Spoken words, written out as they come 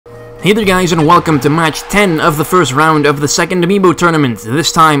Hey there guys, and welcome to match 10 of the first round of the second Amiibo tournament.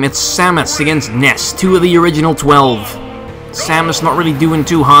 This time it's Samus against Ness, 2 of the original 12. Samus not really doing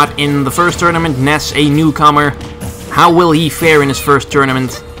too hot in the first tournament, Ness a newcomer. How will he fare in his first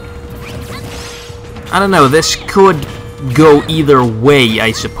tournament? I don't know, this could go either way,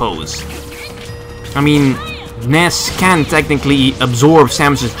 I suppose. I mean, Ness can technically absorb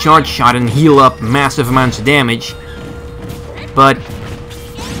Samus' charge shot and heal up massive amounts of damage, but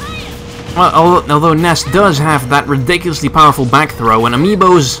well, although Ness does have that ridiculously powerful back throw, and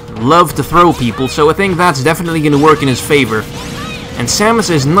Amiibos love to throw people, so I think that's definitely going to work in his favor. And Samus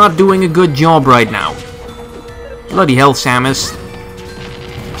is not doing a good job right now. Bloody hell, Samus.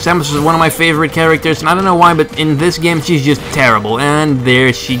 Samus is one of my favorite characters, and I don't know why, but in this game she's just terrible. And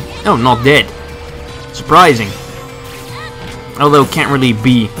there she... oh, not dead. Surprising. Although can't really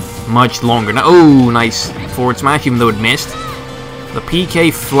be much longer. Now, oh, nice forward smash, even though it missed. The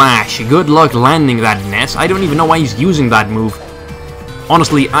PK Flash. Good luck landing that, Ness. I don't even know why he's using that move.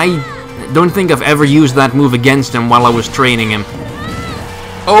 Honestly, I don't think I've ever used that move against him while I was training him.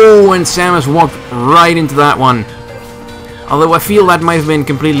 Oh, and Samus walked right into that one. Although I feel that might have been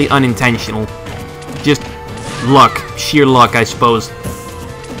completely unintentional. Just luck. Sheer luck, I suppose.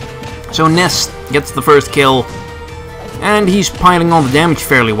 So Ness gets the first kill. And he's piling on the damage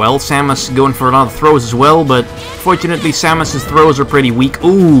fairly well. Samus going for a lot of throws as well, but fortunately Samus' throws are pretty weak.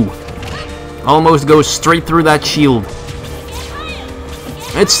 Ooh! Almost goes straight through that shield.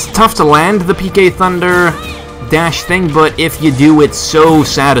 It's tough to land the PK Thunder dash thing, but if you do, it's so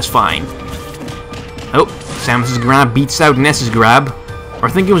satisfying. Oh, Samus' grab beats out Ness's grab. Or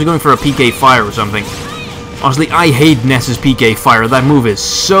I think he was going for a PK Fire or something. Honestly, I hate Ness's PK Fire. That move is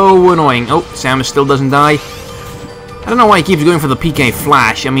so annoying. Oh, Samus still doesn't die. I don't know why he keeps going for the PK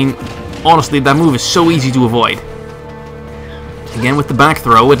Flash. I mean, honestly, that move is so easy to avoid. Again with the back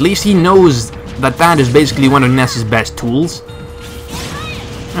throw, at least he knows that that is basically one of Ness's best tools.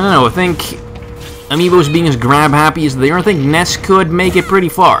 I don't know, I think Amiibos being as grab happy as they are, I think Ness could make it pretty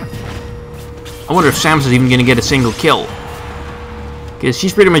far. I wonder if Samus is even going to get a single kill. Because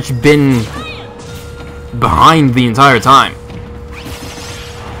she's pretty much been behind the entire time.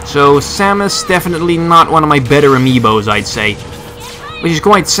 So Samus, definitely not one of my better Amiibos, I'd say. Which is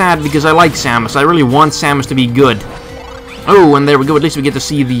quite sad because I like Samus. I really want Samus to be good. Oh, and there we go. At least we get to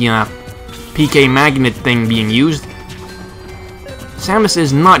see the PK Magnet thing being used. Samus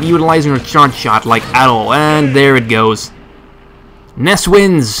is not utilizing her charge shot, like, at all. And there it goes. Ness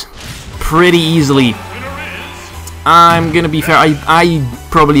wins pretty easily. I'm gonna be fair. I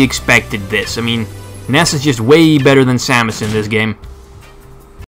probably expected this. I mean, Ness is just way better than Samus in this game.